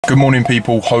Good morning,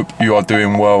 people. Hope you are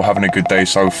doing well, having a good day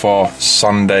so far.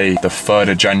 Sunday, the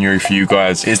 3rd of January for you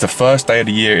guys. It's the first day of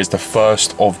the year. It's the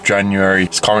 1st of January.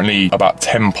 It's currently about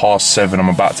 7:10. I'm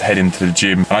about to head into the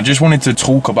gym. And I just wanted to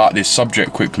talk about this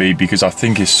subject quickly because I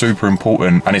think it's super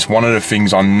important. And it's one of the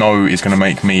things I know is going to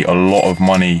make me a lot of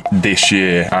money this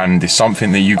year. And it's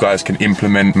something that you guys can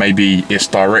implement. Maybe it's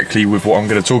directly with what I'm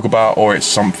going to talk about, or it's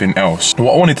something else.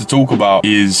 What I wanted to talk about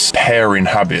is pairing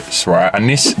habits, right? And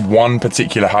this one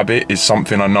particular habit is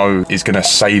something I know is going to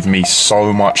save me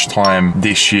so much time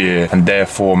this year and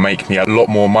therefore make me a lot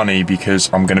more money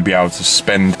because I'm going to be able to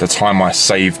spend the time I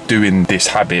save doing this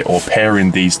habit or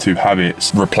pairing these two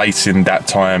habits, replacing that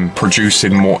time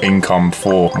producing more income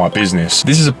for my business.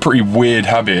 This is a pretty weird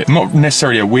habit, not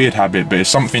necessarily a weird habit, but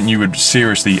it's something you would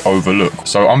seriously overlook.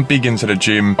 So I'm big into the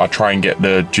gym. I try and get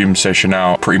the gym session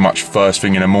out pretty much first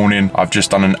thing in the morning. I've just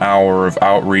done an hour of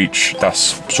outreach.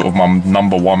 That's sort of my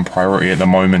 #1 priority at the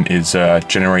moment, is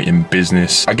generating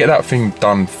business. I get that thing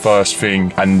done first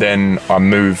thing and then I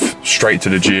move straight to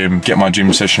the gym, get my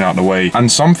gym session out of the way. And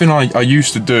something I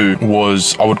used to do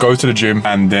was I would go to the gym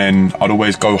and then I'd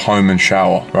always go home and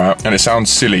shower, right? And it sounds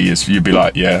silly, as you'd be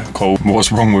like, yeah, cool,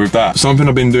 what's wrong with that? Something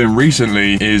I've been doing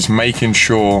recently is making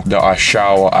sure that I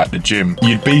shower at the gym.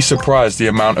 You'd be surprised the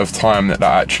amount of time that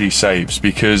actually saves,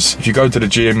 because if you go to the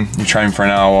gym, you train for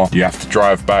an hour, you have to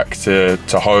drive back to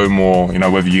home, or, you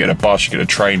know, whether you get a bus, you get a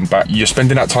train back, you're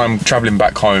spending that time traveling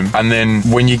back home. And then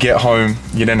when you get home,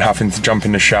 you're then having to jump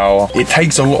in the shower. It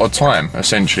takes a lot of time,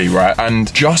 essentially, right?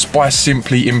 And just by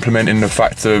simply implementing the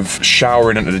fact of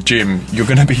showering at the gym, you're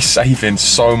going to be saving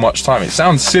so much time. It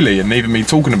sounds silly, and even me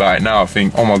talking about it now, I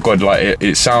think, oh my God, like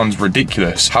it sounds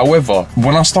ridiculous. However,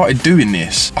 when I started doing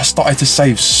this, I started to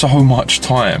save so much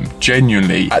time,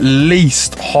 genuinely, at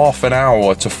least half an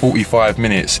hour to 45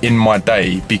 minutes in my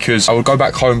day, because I would go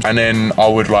back home and then I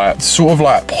would sort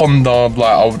of ponder,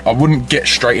 I wouldn't get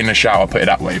straight in the shower, put it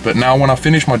that way. But now when I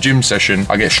finish my gym session,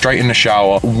 I get straight in the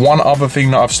shower. One other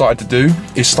thing that I've started to do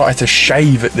is started to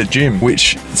shave at the gym,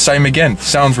 which, same again,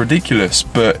 sounds ridiculous.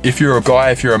 But if you're a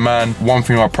guy, if you're a man, one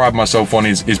thing I pride myself on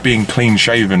is being clean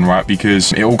shaven, right?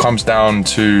 Because it all comes down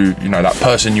to, you know, that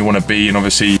person you want to be. And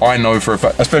obviously I know for a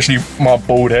fact, especially my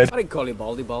bald head, I call you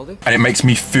baldy. and it makes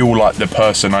me feel like the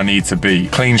person I need to be.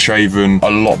 Clean shaven,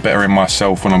 a lot better in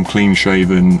myself when I'm clean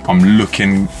shaven. I'm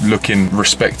looking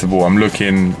respectable. I'm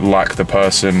looking like the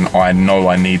person I know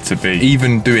I need to be.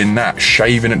 Even doing that,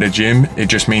 shaving at the gym, it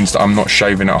just means that I'm not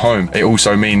shaving at home. It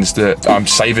also means that I'm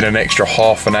saving an extra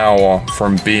half an hour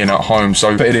from being at home.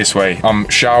 So put it this way, I'm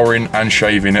showering and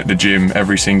shaving at the gym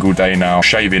every single day now.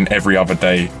 Shaving every other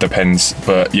day, depends.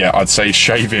 But yeah, I'd say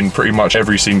shaving pretty much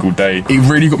every single day. It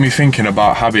really got me thinking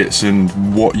about habits and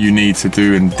what you need to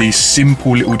do, and these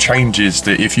simple little changes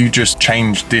that if you just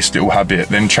change this little habit,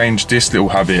 then change this little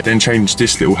habit, then change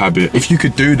this little habit. If you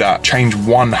could do that, change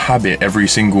one habit every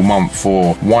single month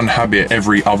or one habit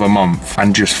every other month,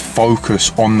 and just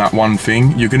focus on that one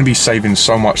thing, you're going to be saving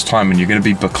so much time and you're going to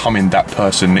be becoming that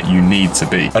person that you need to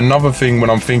be. Another thing when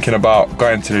I'm thinking about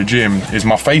going to the gym is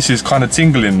my face is kind of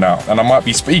tingling now, and I might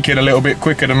be speaking a little bit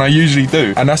quicker than I usually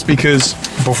do. And that's because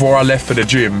before I left for the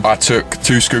gym, I took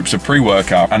 2 scoops of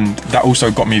pre-workout, and that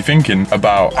also got me thinking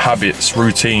about habits,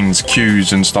 routines,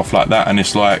 cues and stuff like that. And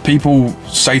it's like, people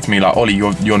say to me like, Ollie,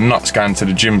 you're nuts going to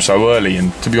the gym so early.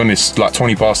 And to be honest, like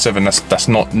 7:20, that's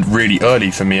not really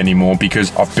early for me anymore,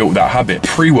 because I've built that habit.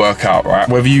 Pre-workout, right?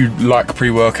 Whether you like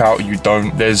pre-workout or you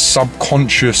don't, there's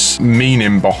subconscious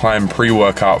meaning behind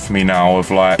pre-workout for me now,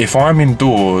 of like, if I'm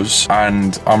indoors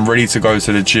and I'm ready to go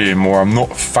to the gym, or I'm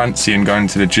not fancying going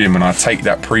to the gym, and I take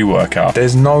that pre-workout,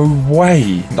 there's no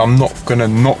way I'm not gonna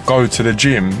not go to the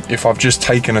gym if I've just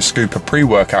taken a scoop of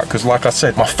pre-workout. Because like I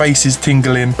said, my face is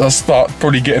tingling, I start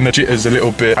probably getting the jitters a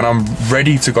little bit, and I'm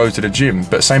ready to go to the gym.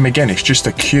 But same again, it's just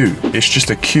a cue. It's just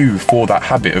a cue for that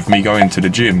habit of me going to the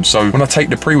gym. So when I take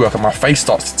the pre-workout, my face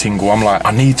starts to tingle. I'm like,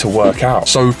 I need to work out.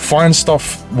 So find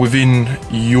stuff within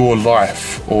your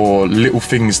life or little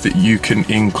things that you can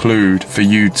include for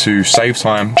you to save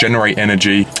time, generate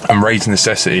energy and raise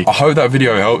necessity. I hope that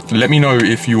video helped. Let me know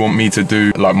if you want me to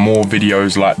do like more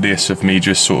videos like this of me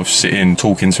just sort of sitting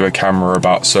talking to a camera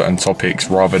about certain topics,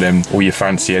 rather than all your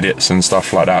fancy edits and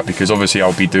stuff like that, because obviously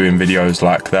I'll be doing videos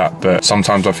like that, but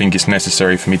sometimes I think it's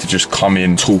necessary for me to just come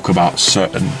in, talk about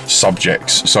certain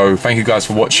subjects. So thank you guys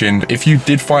for watching. If you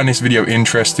did find this video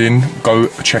interesting, go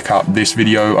check out this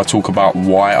video. I talk about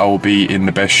why I will be in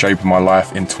the best shape of my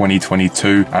life in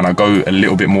 2022, and I go a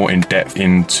little bit more in depth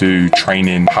into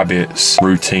training, habits,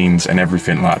 routines and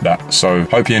everything like that. So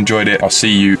hope you enjoyed it. I'll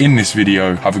see you in this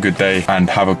video. Have a good day and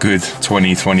have a good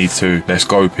 2022. Let's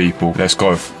go, people. Let's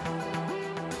go.